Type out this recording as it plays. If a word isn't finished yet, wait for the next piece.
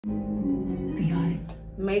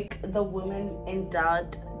Make the woman in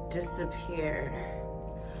doubt disappear.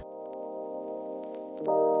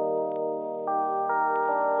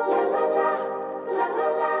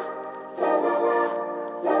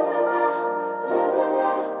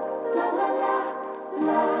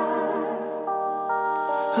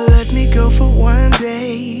 Let me go for one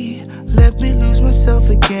day, let me lose myself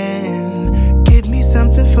again. Give me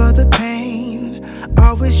something for the pain,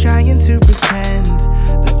 always trying to pretend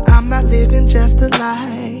that I'm not living just a lie.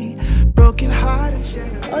 Broken heart and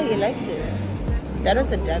shattered. Oh, you liked it? That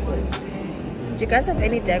was a dagwood. Do you guys have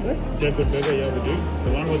any dagwoods? Dagwood burger, yeah, we do.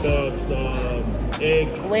 The one with the egg,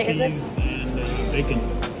 Wait, cheese, and bacon.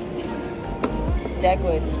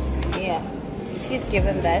 Dagwood, yeah. He's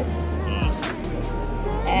given that.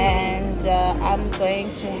 And I'm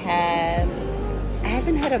going to have, I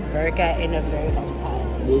haven't had a burger in a very long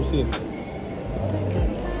time. What was it? Second.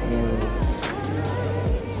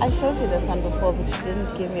 I showed you this one before, but you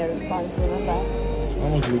didn't give me a response, remember? How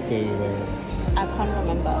much did we pay you there? I can't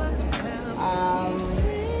remember.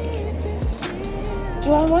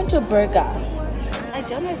 Do I want a burger? I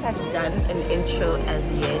don't know if I've done an intro as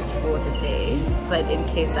yet for the day, but in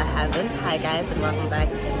case I haven't, hi guys and welcome back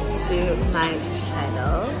to my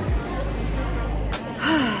channel.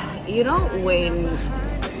 You know when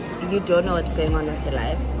you don't know what's going on with your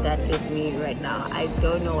life? That is me right now. I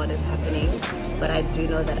don't know what is happening, but I do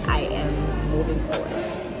know that I am moving forward.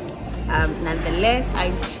 Nonetheless,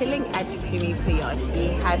 I'm chilling at Primi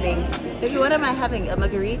Coyote having, maybe what am I having? A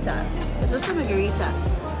margarita. Is this a margarita?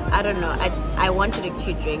 I don't know. I wanted a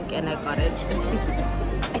cute drink and I got it.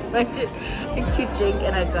 I wanted a cute drink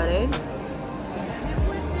and I got it.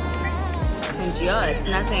 And yeah, it's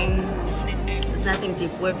nothing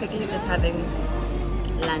deep. We're quickly just having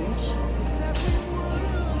lunch.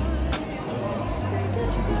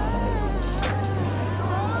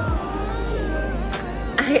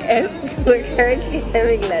 We're currently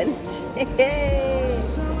having lunch. Yay!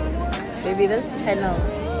 Maybe this channel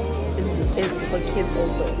is for kids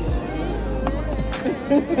also.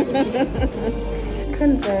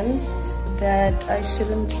 Convinced that I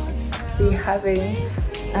shouldn't be having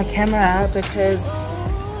a camera because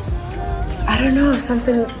I don't know,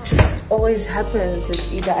 something just always happens.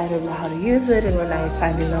 It's either I don't know how to use it, and when I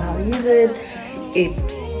finally know how to use it,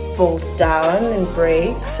 it falls down and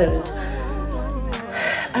breaks, and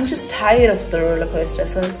I'm just tired of the roller coaster.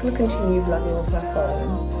 So I'm just going to continue vlogging with my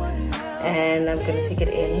phone, and I'm going to take it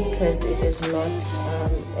in because it is not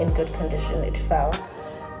in good condition. It fell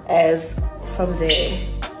as from there,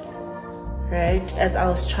 right as I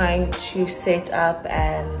was trying to set up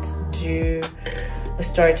and do a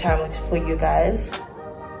story time for you guys.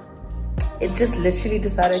 It just literally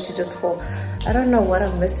decided to just fall. I don't know what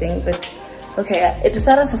I'm missing, but okay, it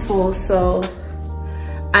decided to fall. So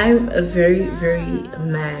I'm very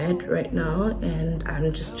mad right now, and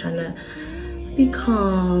I'm just trying to be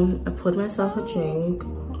calm. I poured myself a drink,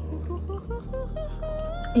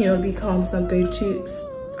 you know, be calm. So I'm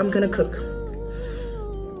gonna cook.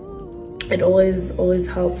 It always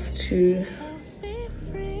helps to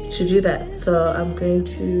do that. So I'm going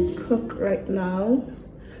to cook right now,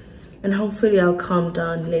 and hopefully I'll calm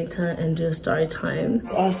down later and do a story time.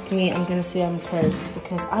 Ask me, I'm gonna say I'm cursed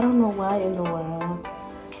because I don't know why in the world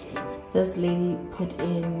this lady put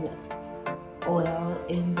in oil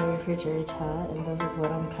in the refrigerator, and this is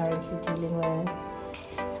what I'm currently dealing with.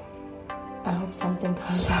 I hope something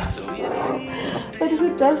comes out. But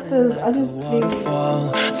who does this, honestly?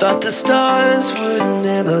 Thought the stars would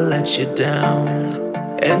never let you down,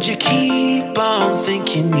 and you keep on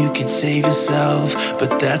thinking you can save yourself,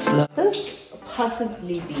 but that's love. This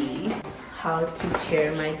possibly be how to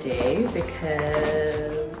cheer my day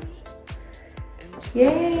because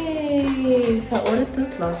yay! So I ordered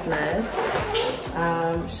this last night.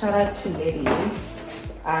 Shout out to Lady.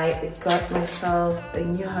 I got myself a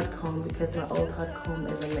new hot comb because my old hot comb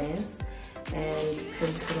is a mess, and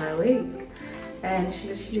pins for my wig, and she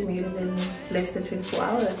literally made it in less than 24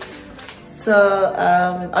 hours. So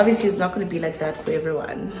obviously it's not going to be like that for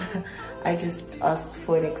everyone. I just asked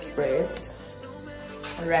for an express,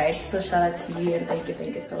 right? So shout out to you and thank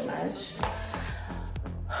you so much.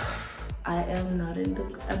 I'm not in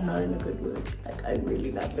a good mood. Like, I'm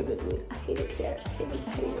really not in a good mood. I hate it here. I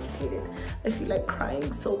hate it. I feel like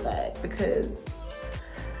crying so bad because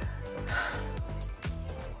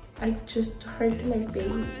I just hurt my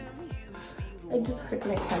baby. I just hurt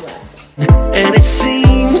my camera. And it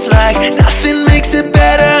seems like nothing makes it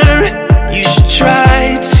better. You should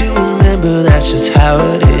try to remember that's just how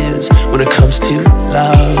it is when it comes to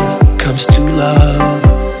love.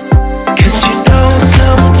 Cause you know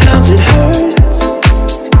sometimes it hurts,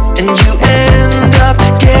 and you end up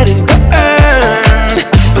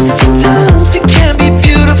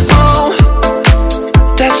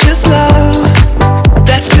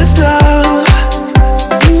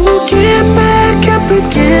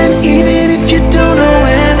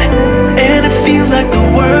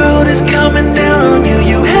coming down on you.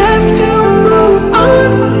 You have to move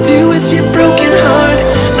on. Deal with your broken heart.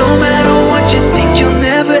 No matter what you think, you'll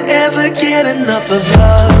never ever get enough of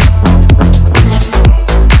love.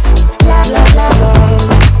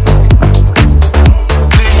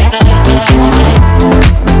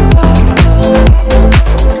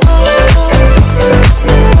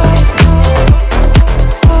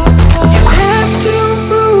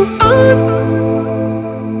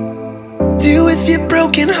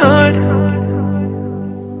 Broken heart.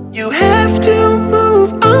 You have to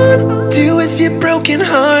move on. Deal with your broken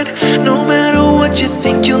heart. No matter what you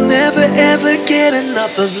think, you'll never ever get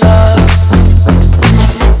enough of love.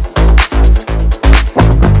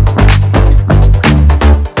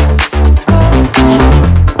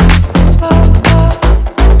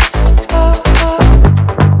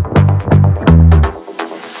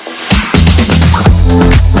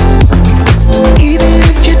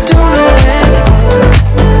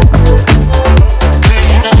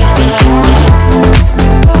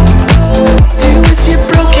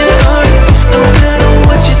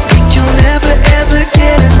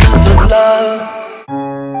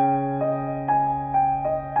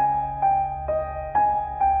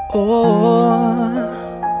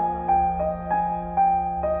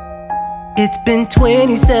 It's been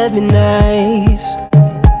 27 nights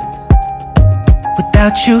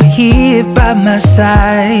without you here by my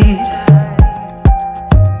side,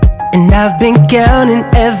 and I've been counting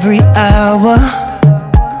every hour,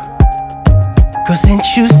 'cause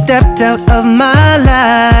since you stepped out of my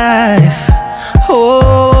life,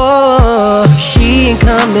 oh, she ain't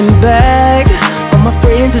coming back. All my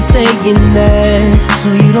friends are saying that, so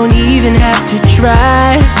you don't even have to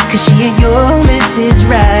try, 'cause she ain't your Mrs.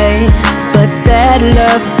 Right. But that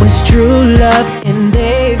love was true love, and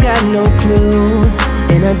they got no clue,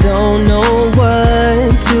 and I don't know what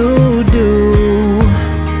to do.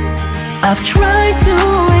 I've tried to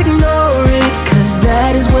ignore it, 'cause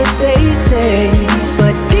that is what they say,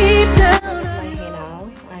 but deep down my hair now.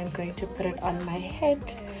 I'm going to put it on my head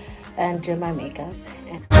and do my makeup.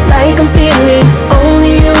 Like I'm feeling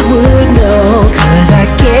only you would know, 'cause I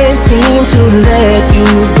can't seem to let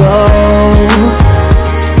you go.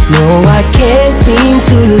 No, I can't seem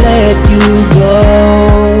to let you go.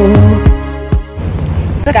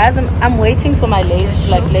 So guys, I'm waiting for my lace to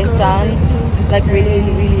like lace down, like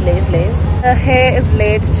really lace. The hair is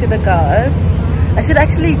laid to the guards. I should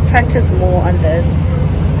actually practice more on this.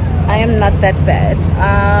 I am not that bad.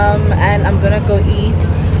 And I'm gonna go eat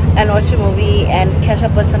and watch a movie and catch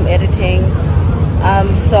up on some editing.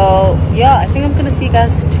 So yeah, I think I'm gonna see you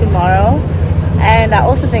guys tomorrow. And I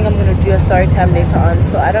also think I'm going to do a story time later on,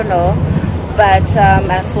 so I don't know. But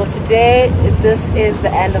as for today, this is the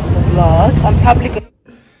end of the vlog. I'm probably going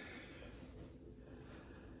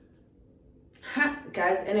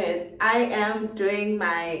guys, anyways, I am doing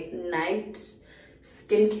my night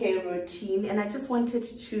skincare routine, and I just wanted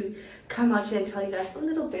to come out here and tell you guys a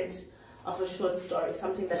little bit of a short story,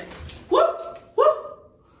 something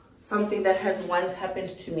that has once happened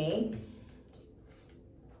to me.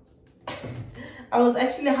 I was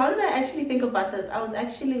actually, how did I actually think about this? I was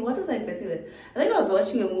actually, what was I busy with? I think I was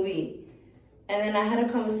watching a movie, and then I had a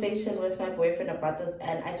conversation with my boyfriend about this,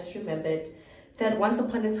 and I just remembered that once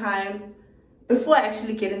upon a time, before I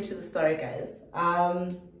actually get into the story, guys,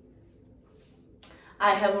 I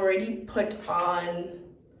have already put on,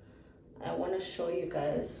 I want to show you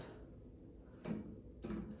guys.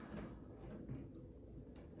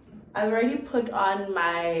 I've already put on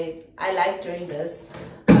my, I like doing this,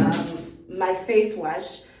 my face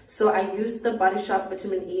wash. So I use the Body Shop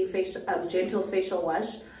Vitamin E Gentle Facial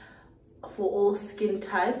Wash for all skin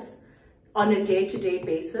types on a day-to-day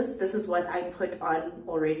basis. This is what I put on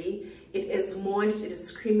already. It is moist, it is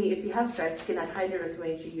creamy. If you have dry skin, I'd highly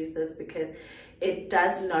recommend you use this, because it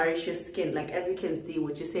does nourish your skin. Like, as you can see,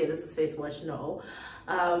 would you say this is face wash? No.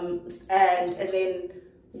 And then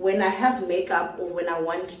when I have makeup, or when I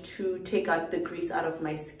want to take out the grease out of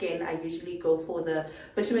my skin, I usually go for the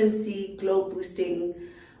vitamin C glow boosting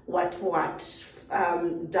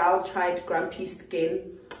Dow Tried Grumpy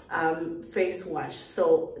Skin face wash.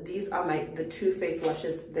 So these are the two face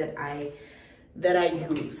washes that I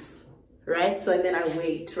use, right? So, and then I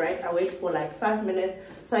wait, right? I wait for like 5 minutes.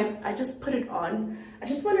 So I just put it on. I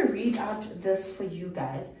just want to read out this for you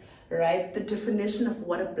guys, right? The definition of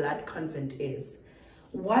what a blood convent is.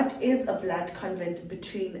 What is a blood convent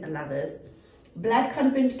between lovers? Blood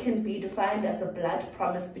convent can be defined as a blood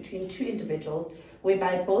promise between two individuals,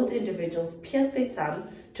 whereby both individuals pierce their thumb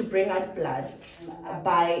to bring out blood.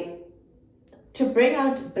 To bring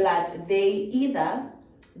out blood, they either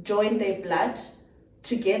join their blood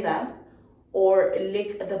together or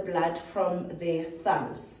lick the blood from their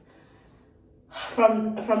thumbs,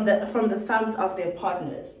 from the thumbs of their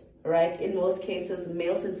partners, right? In most cases,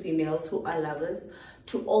 males and females who are lovers,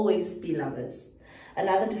 to always be lovers.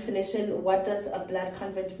 Another definition, what does a blood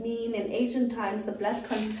convent mean? In ancient times, the blood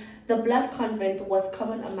convent was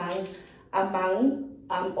common among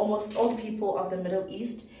almost all people of the Middle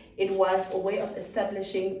East. It was a way of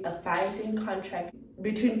establishing a binding contract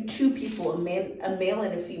between two people, a male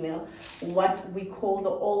and a female. What we call the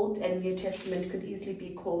Old and New Testament could easily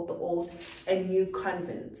be called the Old and New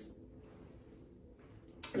Convents.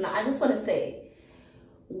 Now, I just want to say,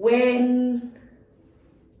 when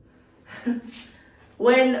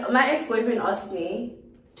my ex-boyfriend asked me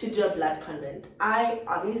to do a blood convent, I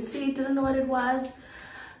obviously didn't know what it was,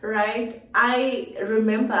 right? I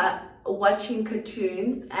remember watching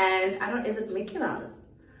cartoons, and is it Mickey Mouse?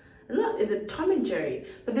 No, is it Tom and Jerry?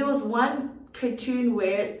 But there was one cartoon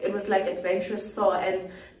where it was like Adventurous Saw, and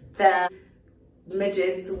the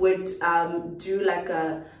midgets would do like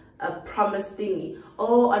a promise thingy.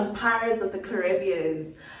 Oh, on Pirates of the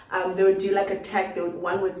Caribbean, they would do like a tag.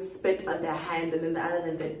 One would spit on their hand, and then the other,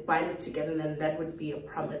 then they'd bind it together, and then that would be a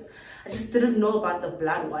promise. I just didn't know about the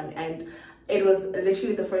blood one, and it was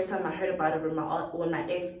literally the first time I heard about it when my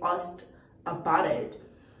ex asked about it.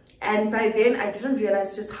 And by then I didn't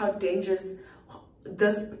realize just how dangerous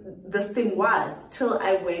this thing was till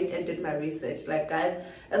I went and did my research. Like, guys,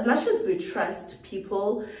 as much as we trust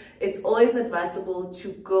people, it's always advisable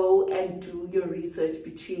to go and do your research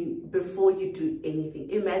before you do anything.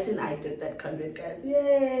 Imagine I did that convent, guys.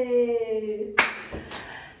 Yay!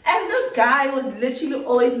 And this guy was literally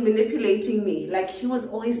always manipulating me. Like, he was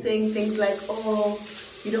always saying things like, oh,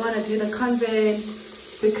 you don't want to do the convent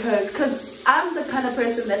because I'm the kind of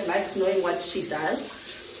person that likes knowing what she does.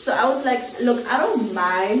 So I was like, look, I don't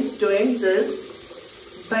mind doing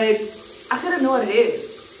this, but I gotta know what it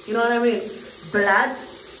is. You know what I mean? Blood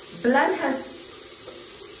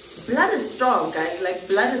is strong, guys. Like,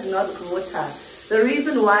 blood is not water. The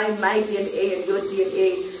reason why my DNA and your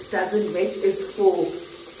DNA doesn't match is for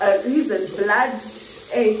a reason. Blood,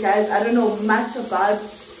 hey guys, I don't know much about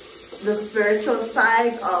the spiritual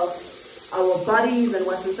side of our bodies and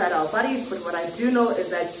what's inside our bodies, but what I do know is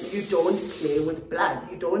that you don't play with blood.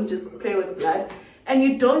 You don't just play with blood, and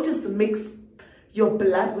you don't just mix your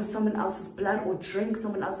blood with someone else's blood or drink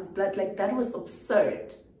someone else's blood. Like, that was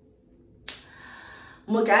absurd.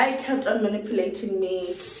 My guy kept on manipulating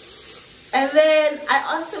me, and then I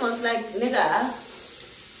asked him, I was like, nigga,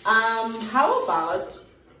 how about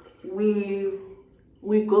we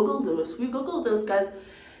Google this? We Google this, guys.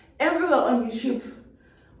 Everywhere on YouTube,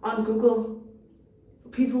 on Google,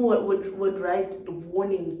 people would write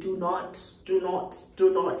warning, do not.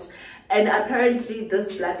 And apparently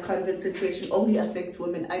this blood convent situation only affects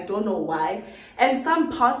women. I don't know why. And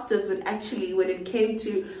some pastors would actually, when it came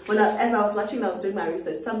to, as I was watching, I was doing my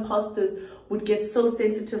research, some pastors would get so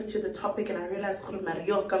sensitive to the topic, and I realized,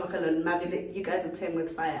 you guys are playing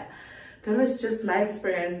with fire. That was just my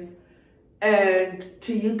experience. And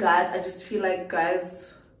to you guys, I just feel like, guys,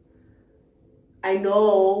 I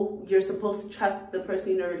know you're supposed to trust the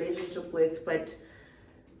person you're in a relationship with, but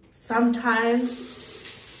sometimes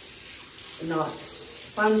not.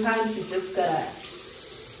 Sometimes you just gotta.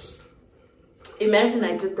 Imagine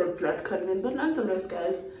I did the blood convent, but nonetheless,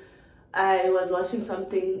 guys, I was watching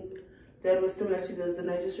something that was similar to this, and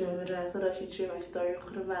I just remembered, I thought I should share my story.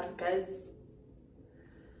 Guys.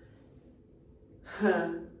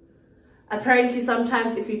 Apparently,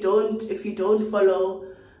 sometimes if you don't follow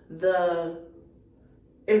the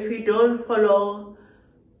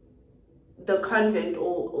convent,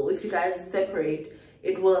 or if you guys separate,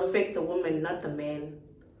 it will affect the woman, not the man.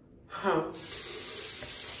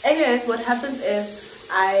 Anyways, what happens is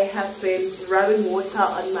I have been rubbing water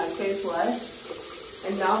on my face wash,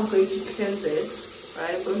 and now I'm going to cleanse it.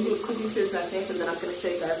 Right, I'm going to quickly cleanse my face, and then I'm going to show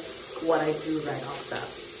you guys what I do right after.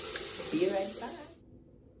 Be right back.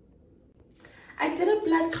 I did a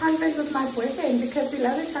blood convent with my boyfriend because we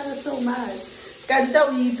love each other so much.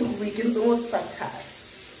 Weekends almost Saturday.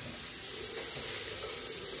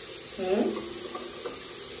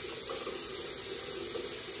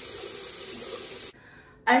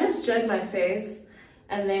 I just dried my face,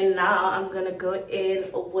 and then now I'm gonna go in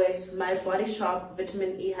with my Body Shop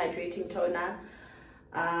Vitamin E Hydrating Toner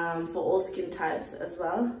for all skin types as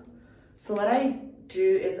well. So what I do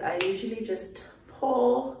is I usually just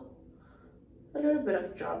pour a little bit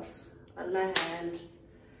of drops on my hand,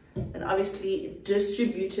 and obviously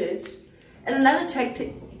distribute it. And another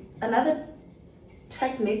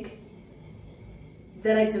technique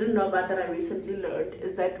that I didn't know about that I recently learned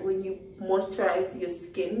is that when you moisturize your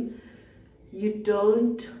skin, you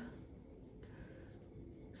don't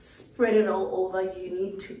spread it all over. You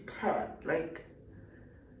need to tap, like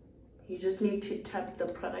you just need to tap the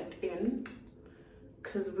product in,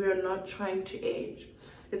 because we're not trying to age.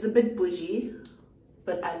 It's a bit bougie,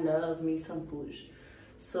 but I love me some bougie.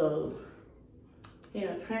 So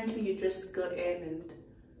yeah, apparently you just go in and,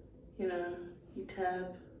 you know, you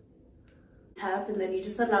tap, and then you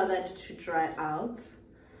just allow that to dry out.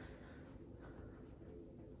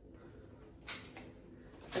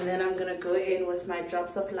 And then I'm gonna go in with my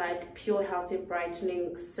Drops of Light Pure Healthy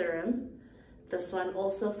Brightening Serum. This one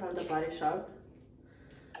also from the Body Shop.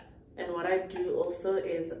 And what I do also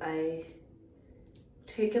is I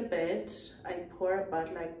take a bit, I pour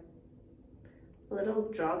about like little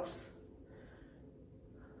drops,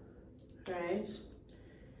 right?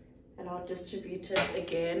 And I'll distribute it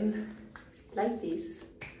again like this.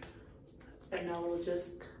 And I will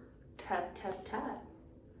just tap, tap, tap.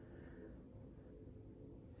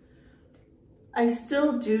 I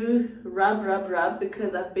still do rub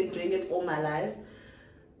because I've been doing it all my life.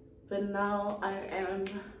 But now I am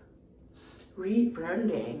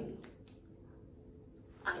rebranding.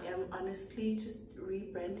 I am honestly just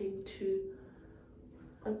rebranding to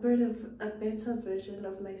a better version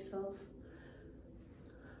of myself.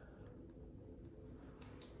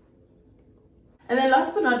 And then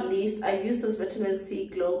last but not least, I use this vitamin C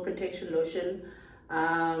glow protection lotion.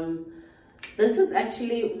 This is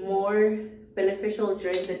actually more beneficial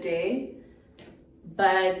during the day,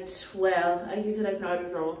 but well, I use it at night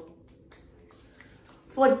as well.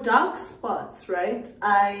 For dark spots, right,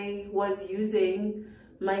 I was using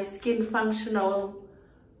my Skin Functional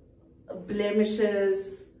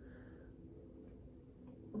blemishes,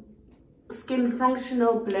 Skin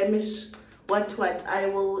Functional blemish what I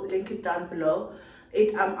will link it down below.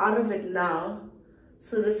 I'm out of it now,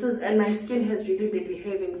 so this is, and my skin has really been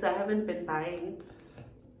behaving, so I haven't been buying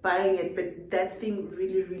it, but that thing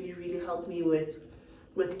really helped me with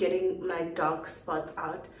getting my dark spots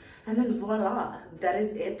out. And then voila, that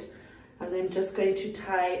is it. And I'm just going to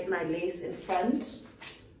tie my lace in front,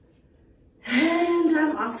 and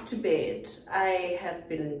I'm off to bed. I have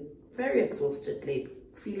been very exhausted lately,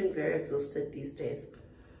 feeling very exhausted these days.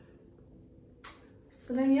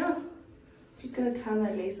 So then yeah, just gonna tie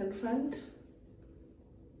my lace in front.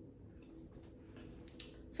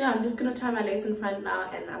 So yeah, I'm just gonna tie my lace in front now,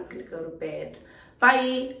 and I'm gonna go to bed.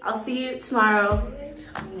 Bye, I'll see you tomorrow.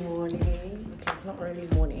 Good morning. Okay, it's not really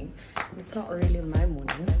morning. It's not really my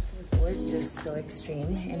morning. It's always just so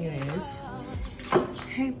extreme. Anyways,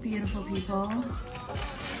 hey beautiful people.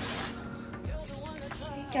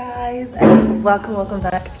 Hey guys, and welcome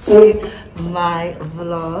back to my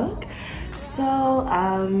vlog. So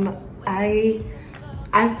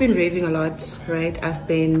I've been raving a lot, right? I've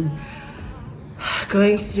been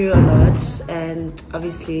going through a lot, and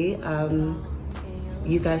obviously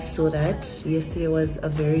you guys saw that yesterday was a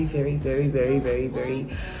very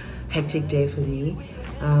hectic day for me.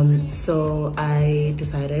 So I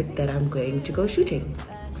decided that I'm going to go shooting.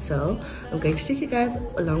 So I'm going to take you guys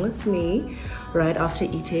along with me. Right after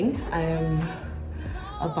eating, I am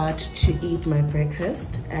about to eat my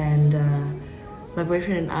breakfast, and my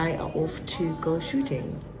boyfriend and I are off to go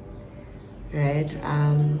shooting, right?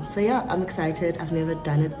 So yeah, I'm excited. I've never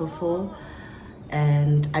done it before,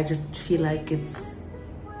 and I just feel like it's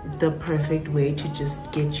the perfect way to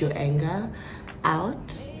just get your anger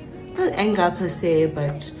out. Not anger per se,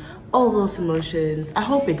 but all those emotions. I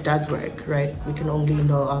hope it does work, right? We can only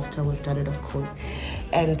know after we've done it, of course.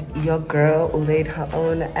 And your girl laid her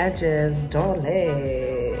own edges, darling.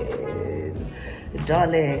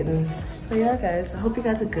 So yeah guys, I hope you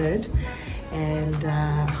guys are good, and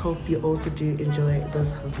hope you also do enjoy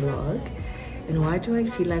this vlog. And why do I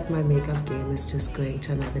feel like my makeup game is just going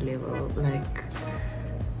to another level? Like,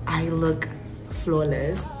 I look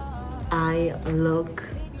flawless. I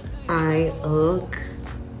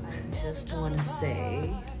just want to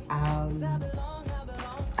say,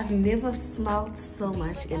 I've never smiled so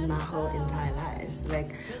much in my whole entire life.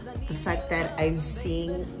 Like, the fact that I'm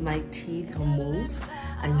seeing my teeth move,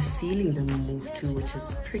 I'm feeling them move too, which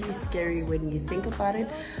is pretty scary when you think about it,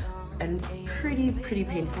 and pretty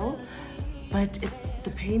painful. But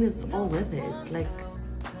the pain is all worth it. Like,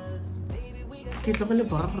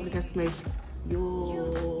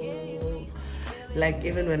 like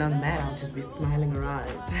even when I'm mad, I'll just be smiling around.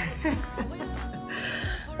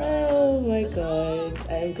 Oh my god,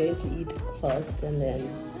 I'm going to eat first, and then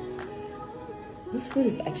this food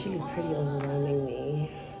is actually pretty overwhelming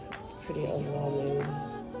me. It's pretty overwhelming.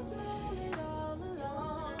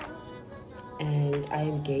 And I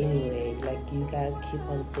am gaining weight. Like, you guys keep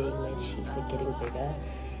on saying my cheeks are getting bigger,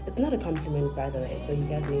 It's not a compliment, by the way, so you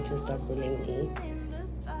guys need to stop bullying me.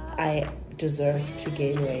 I deserve to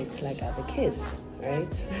gain weight like other kids,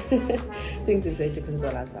 right? Things to say to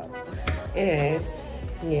console ourselves. Anyways,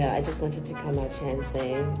 yeah, I just wanted to come out here and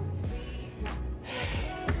say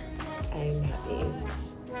I am happy.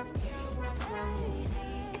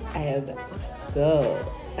 I am so...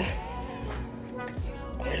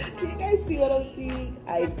 Do you guys see what I'm seeing?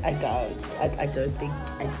 I don't think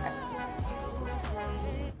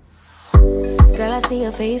Girl, I see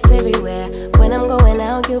your face everywhere. When I'm going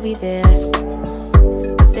out, you'll be there.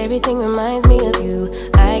 'Cause everything reminds me of you.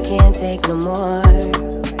 I can't take no more. I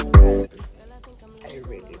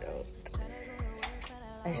really don't.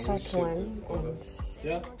 I shot one and...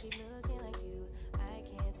 Yeah.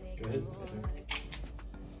 Go ahead.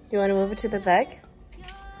 You want to move it to the back?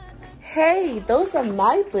 Hey, those are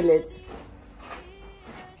my bullets.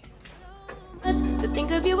 To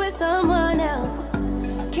think of you as someone else.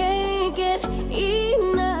 Can't get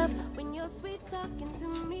enough when you're sweet talking to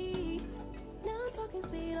me. Now I'm talking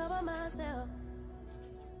sweet all by myself.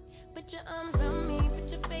 Put your arms around me,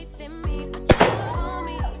 put your faith in me, put your love on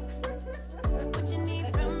me. What you need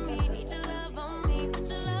from me, need your love on me, put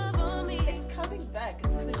your love on me. It's coming back.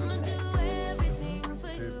 It's I'ma do everything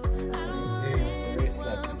for you. I don't want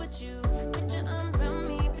anyone but you. Put your arms around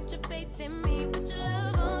me, put your faith in me, put your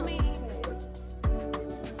love on me.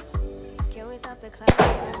 Can we stop the clock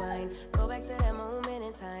and rewind? Go back to that moment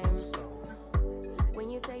in time. When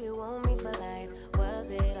you say you want me for life, was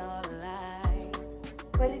it all a lie?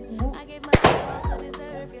 But it moved. I gave my all to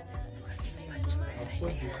deserve you.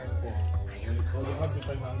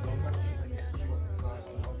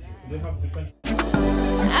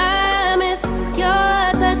 I miss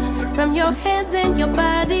your touch from your hands and your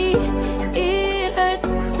body. It hurts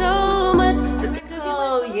so much to think of you.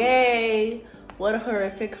 Oh, yay. What a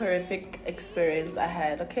horrific experience I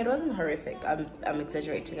had. Okay, it wasn't horrific. I'm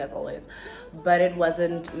exaggerating as always. But it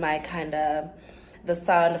wasn't my kind of... The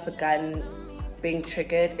sound of a gun being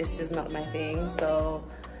triggered is just not my thing. So,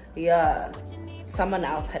 yeah. Someone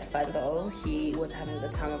else had fun though. He was having the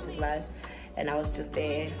time of his life. And I was just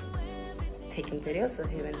there taking videos of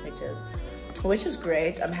him and pictures, which is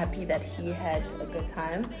great. I'm happy that he had a good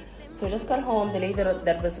time. So I just got home. The lady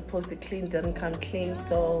that was supposed to clean didn't come clean,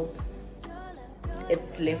 so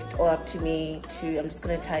it's left all up to me to... I'm just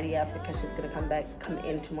gonna tidy up because she's gonna come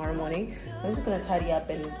in tomorrow morning. I'm just gonna tidy up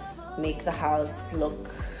and make the house look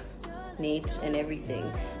neat and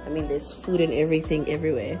everything. I mean, there's food and everything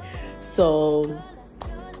everywhere, so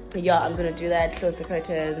yeah, I'm gonna do that, close the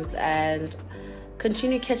curtains and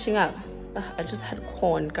continue catching up. I just had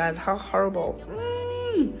corn, guys. How horrible.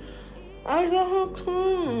 I just had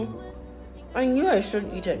corn. I knew I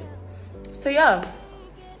shouldn't eat it. So yeah,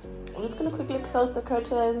 I'm just gonna quickly close the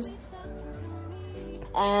curtains,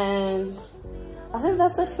 and I think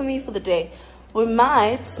that's it for me for the day. We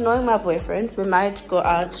might, knowing my boyfriend, we might go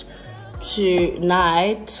out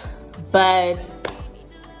tonight, but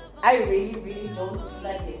I really don't feel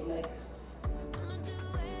like it. Like,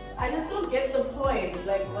 I just don't get the point.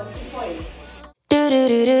 Like, what's the point?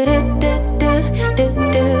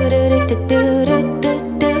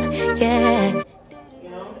 Yeah. You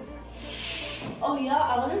know? Oh yeah,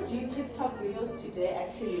 I want to do TikTok videos today.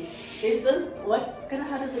 Actually, is this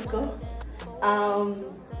how does it go?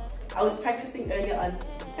 I was practicing earlier on,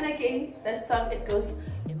 and again that song, it goes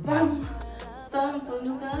bum bum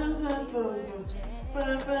bum bum bum bum bum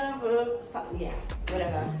bum bum. So, yeah,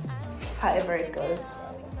 whatever, however it goes.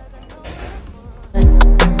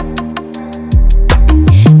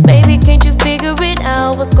 Baby, can't you figure it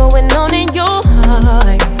out? What's going on in your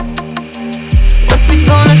heart? What's it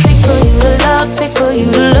gonna take for you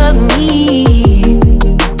to love me?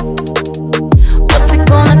 What's it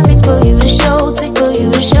gonna take for you to show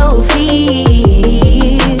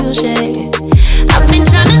feels, yeah. I've been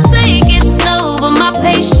trying to take it slow, but my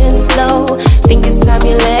patience low. Think it's time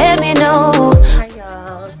you let me know. Hi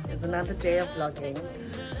y'all, it's another day of vlogging.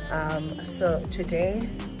 So today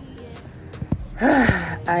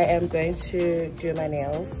I am going to do my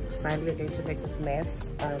nails. Finally going to make this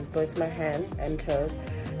mess, both my hands and toes,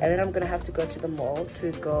 and then I'm gonna have to go to the mall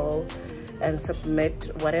to go and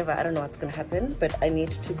submit whatever. I don't know what's gonna happen, but I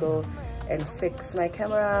need to go and fix my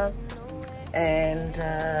camera and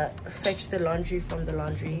fetch the laundry from the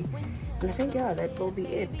laundry, and I think, yeah, that will be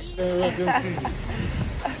it. Look, man.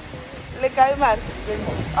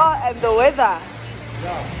 Oh, and the weather.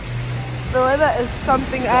 Yeah. The weather is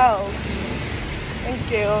something else.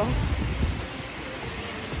 Thank you.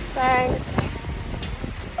 Thanks.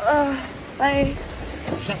 Bye.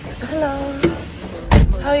 Hello.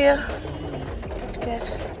 How are you? Good.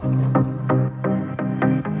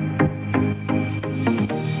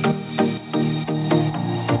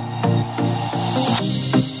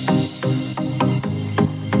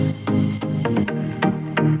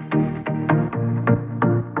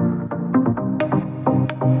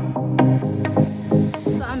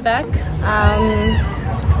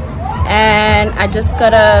 And I just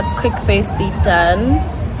got a quick face beat done.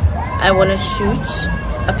 I want to shoot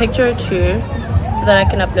a picture or two so that I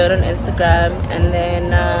can upload on Instagram, and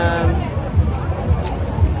then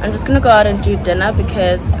I'm just gonna go out and do dinner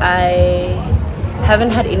because I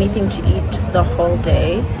haven't had anything to eat the whole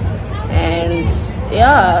day. And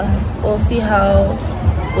yeah, we'll see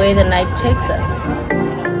where the night takes us.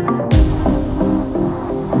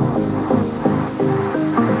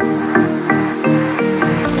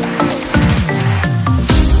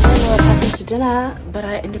 Dinner, but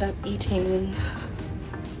I ended up eating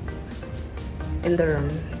in the room.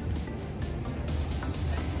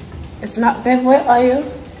 It's not, babe, where are you?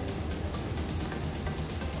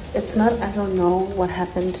 It's not, I don't know what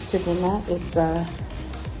happened to dinner. It's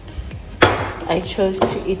I chose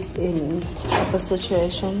to eat in proper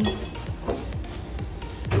situation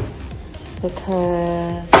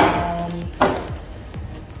because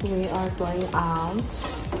we are going out.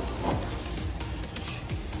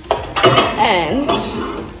 And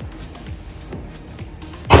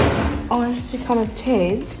I wanted to come and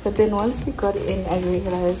change, but then once we got in, I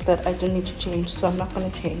realized that I didn't need to change, so I'm not going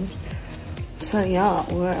to change. So yeah,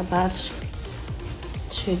 we're about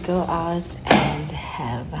to go out and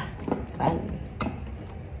have fun.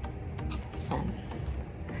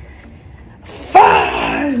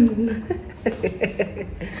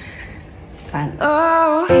 Fun.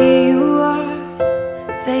 Oh, here you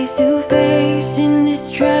are, face to face in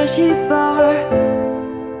this trashy bar.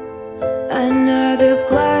 Another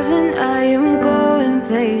glass and I am going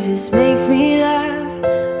places. Makes me laugh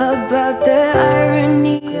about the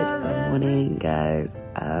irony. Good morning, guys.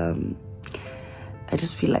 I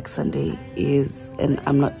just feel like Sunday is, and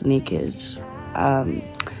I'm not naked.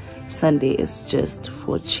 Sunday is just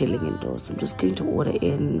for chilling indoors. I'm just going to order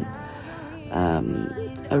in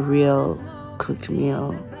a real cooked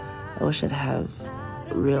meal. I wish I'd have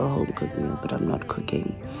a real home cooked meal, but I'm not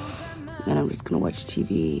cooking. And I'm just gonna watch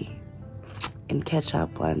TV and catch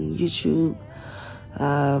up on YouTube.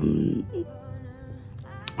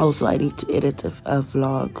 Also, I need to edit a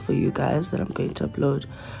vlog for you guys that I'm going to upload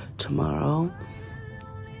tomorrow.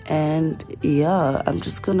 And yeah, I'm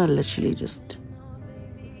just gonna literally just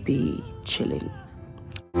be chilling.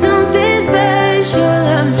 Something special,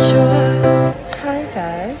 I'm sure. Hi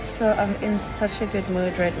guys, so I'm in such a good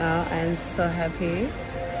mood right now. I am so happy.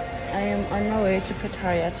 I am on my way to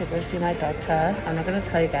Pretoria to go see my doctor. I'm not gonna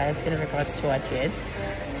tell you guys in regards to what yet.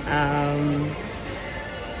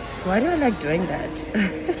 Why do I like doing that?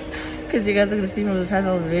 Because you guys are gonna see from the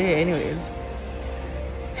title of the video anyways.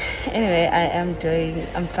 Anyway,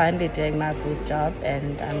 I'm finally doing my boob job,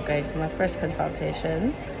 and I'm going for my first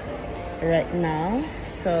consultation right now.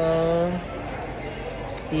 So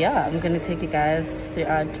yeah, I'm gonna take you guys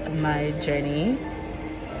throughout my journey,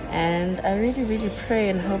 and I really pray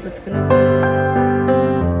and hope it's gonna be.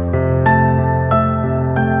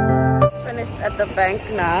 Just finished at the bank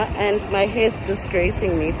now, and my hair's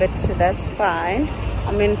disgracing me, but that's fine.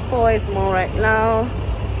 I'm in 4 Mall right now,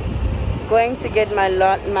 going to get my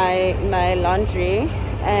laundry,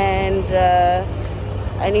 and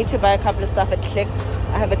I need to buy a couple of stuff at Clicks.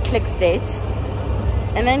 I have a Clicks date,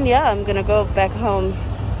 and then yeah, I'm gonna go back home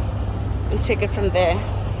and check it from there.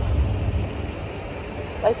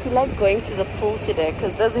 I feel like going to the pool today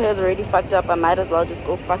because this hair is already fucked up. I might as well just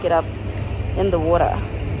go fuck it up in the water.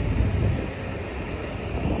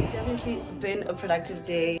 It's definitely been a productive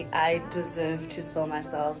day. I deserve to spoil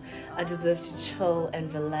myself. I deserve to chill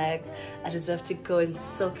and relax. I deserve to go and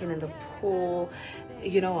soak in the pool.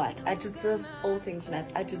 You know what? I deserve all things nice.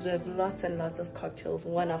 I deserve lots and lots of cocktails,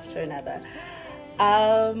 one after another.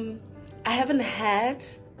 I haven't had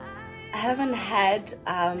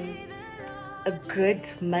a good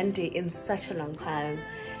Monday in such a long time,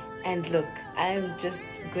 and look, I'm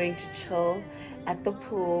just going to chill at the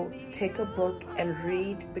pool, take a book and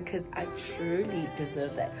read because I truly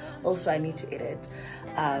deserve that. Also, I need to edit,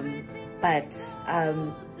 but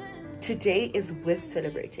today is worth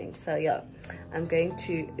celebrating, so yeah, I'm going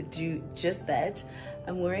to do just that.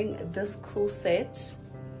 I'm wearing this cool set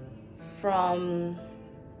from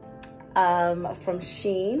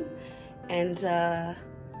SHEIN, and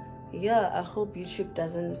yeah, I hope YouTube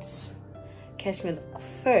doesn't catch me.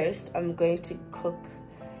 First, I'm going to cook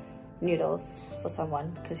noodles for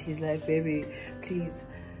someone because he's like, baby, please.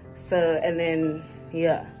 So, and then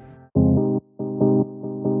yeah.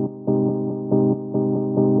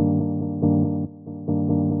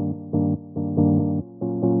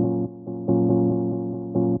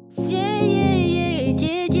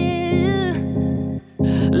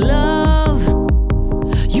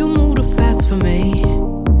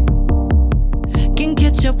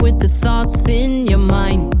 up with the thoughts in your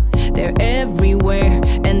mind. They're everywhere,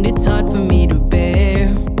 and it's hard for me to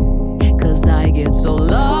bear. Cause I get so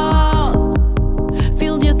lost,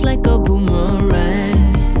 feel just like a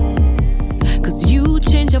boomerang. Cause you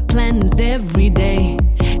change your plans every day,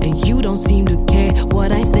 and you don't seem to care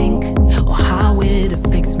what I think or how it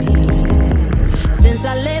affects me. Since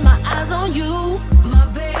I laid my eyes on you, my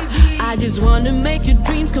baby, I just wanna make your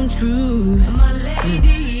dreams come true, my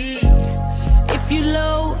lady. If you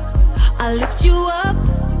low, I'll lift you up.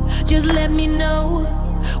 Just let me know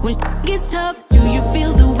when it gets tough. Do you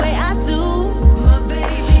feel the way I do, my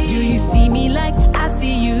baby? Do you see me like I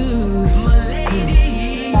see you, my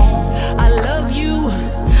lady? I love you,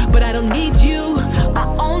 but I don't need you. I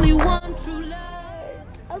only want true love.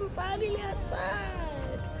 I'm finally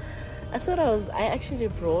outside. I actually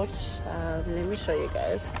brought, let me show you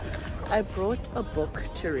guys. I brought a book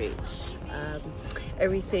to read.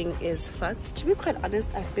 Everything is Fucked. To be quite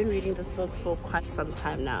honest, I've been reading this book for quite some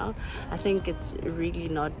time now. I think it's really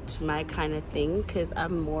not my kind of thing because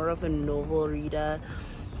I'm more of a novel reader.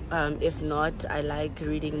 If not, I like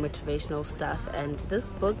reading motivational stuff, and this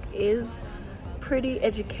book is pretty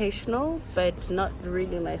educational but not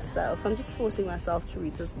really my style, so I'm just forcing myself to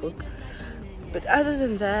read this book. But other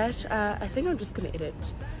than that, I think I'm just gonna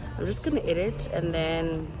edit. And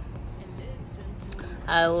then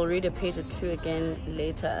I'll read a page or two again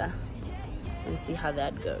later and see how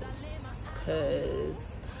that goes,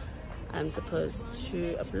 because I'm supposed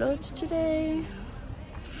to upload today.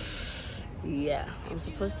 Yeah, I'm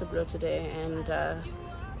supposed to upload today, and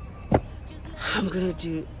I'm gonna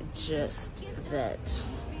do just that.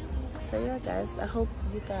 So yeah guys, I hope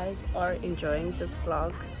you guys are enjoying this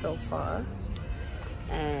vlog so far,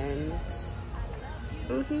 and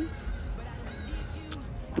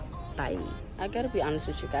bye. I gotta be honest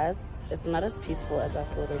with you guys, it's not as peaceful as I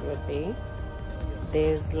thought it would be.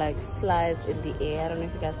 There's like flies in the air, I don't know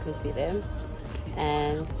if you guys can see them,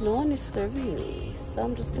 and no one is serving me, so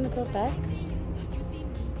I'm just gonna go back.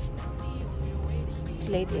 It's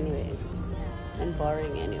late anyways and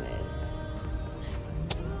boring anyways,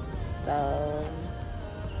 so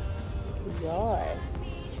yeah,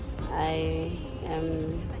 I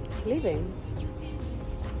am leaving.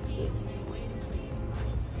 Peace.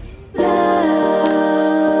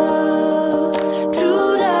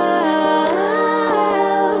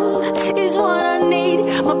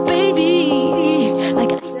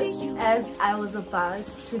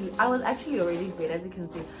 I was actually already in bed, as you can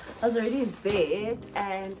see. I was already in bed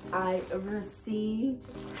and I received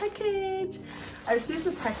a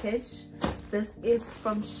package. This is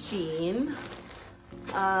from SHEIN.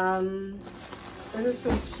 And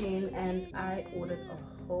I ordered a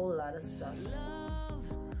whole lot of stuff.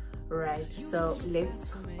 Right, so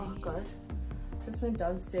let's, oh god, just went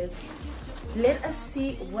downstairs. Let us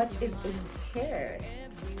see what is in here.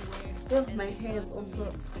 Oh, my hair is also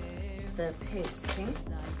the pigs, okay?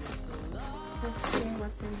 Let's see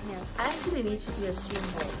what's in here. I actually need to do a SHEIN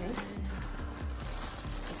haul, okay?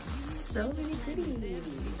 So many goodies.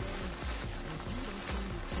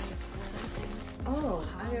 Oh,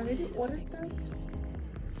 I already ordered this?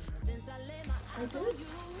 I did?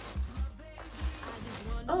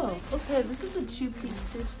 Oh, okay, this is a 2-piece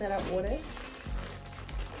suit that I ordered.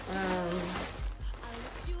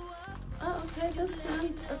 Oh, okay,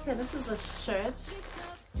 this is a shirt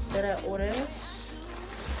that I ordered.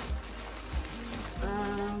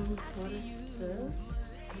 What is this?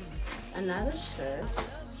 Another shirt.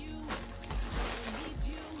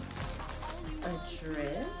 A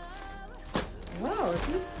dress. Wow,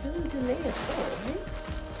 these didn't delay at all, right?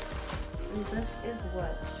 And this is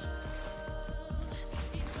what?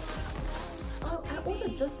 Oh, I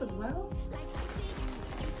ordered this as well.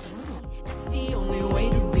 Wow. The only way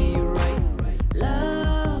to be right,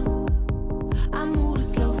 love. I move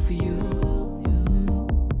slow for you,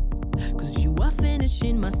 'cause you are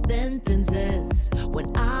finishing my sentences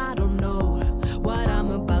when I don't know what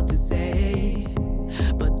I'm about to say.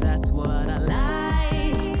 But that's what I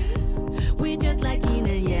like. We just like yin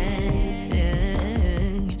and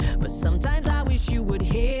yang. But sometimes I wish you would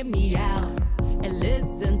hear me out and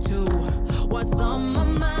listen to what's on my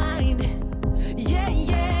mind. Yeah,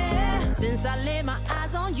 yeah. Since I laid my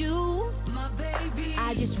eyes on you, my baby,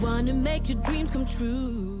 I just want to make your dreams come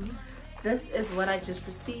true. This is what I just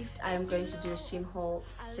received. I am going to do a SHEIN haul.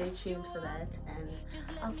 Stay tuned for that, and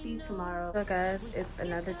I'll see you tomorrow. So guys, it's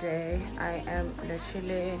another day. I am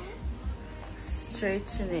literally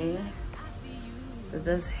straightening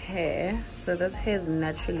this hair. So this hair is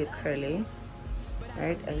naturally curly,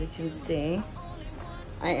 right? As you can see,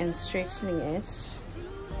 I am straightening it,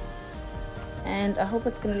 and I hope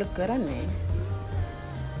it's gonna look good on me.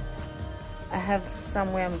 I have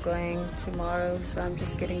somewhere I'm going tomorrow, so I'm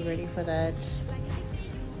just getting ready for that.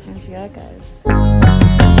 And yeah, guys.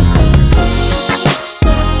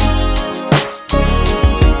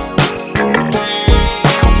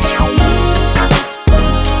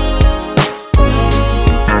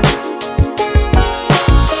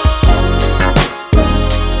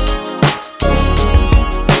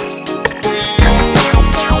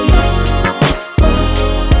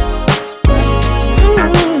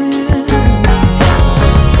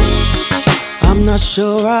 Not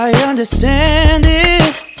sure I understand it,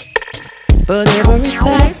 but everything.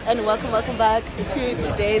 Hi guys, and welcome back to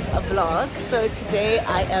today's vlog. So today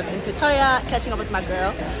I am in Pretoria catching up with my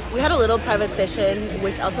girl. We had a little private session,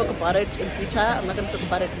 which I'll talk about it in future. I'm not going to talk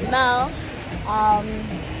about it now.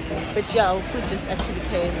 But yeah, food just actually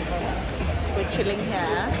came. We're chilling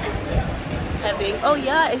here, having, oh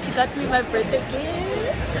yeah, and she got me my birthday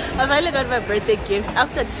gift. I finally got my birthday gift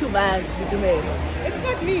after 2 months. It's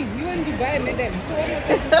not me. You want to buy madam.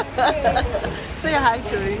 Say hi,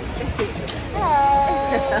 Shuri.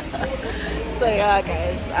 So yeah,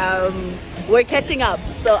 guys, we're catching up.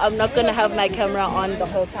 So I'm not gonna have my camera on the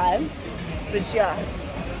whole time. But yeah,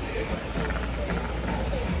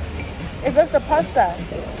 is this the pasta?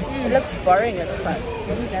 It looks boring as fuck.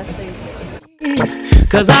 What do you guys think?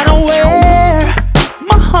 'Cause I don't wear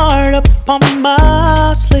my heart up on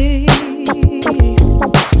my sleeve.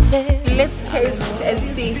 Let's taste and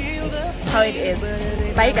see how it is.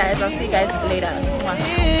 Bye guys, I'll see you guys later.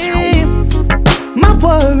 My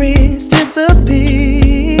worries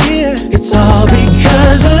disappear. It's all because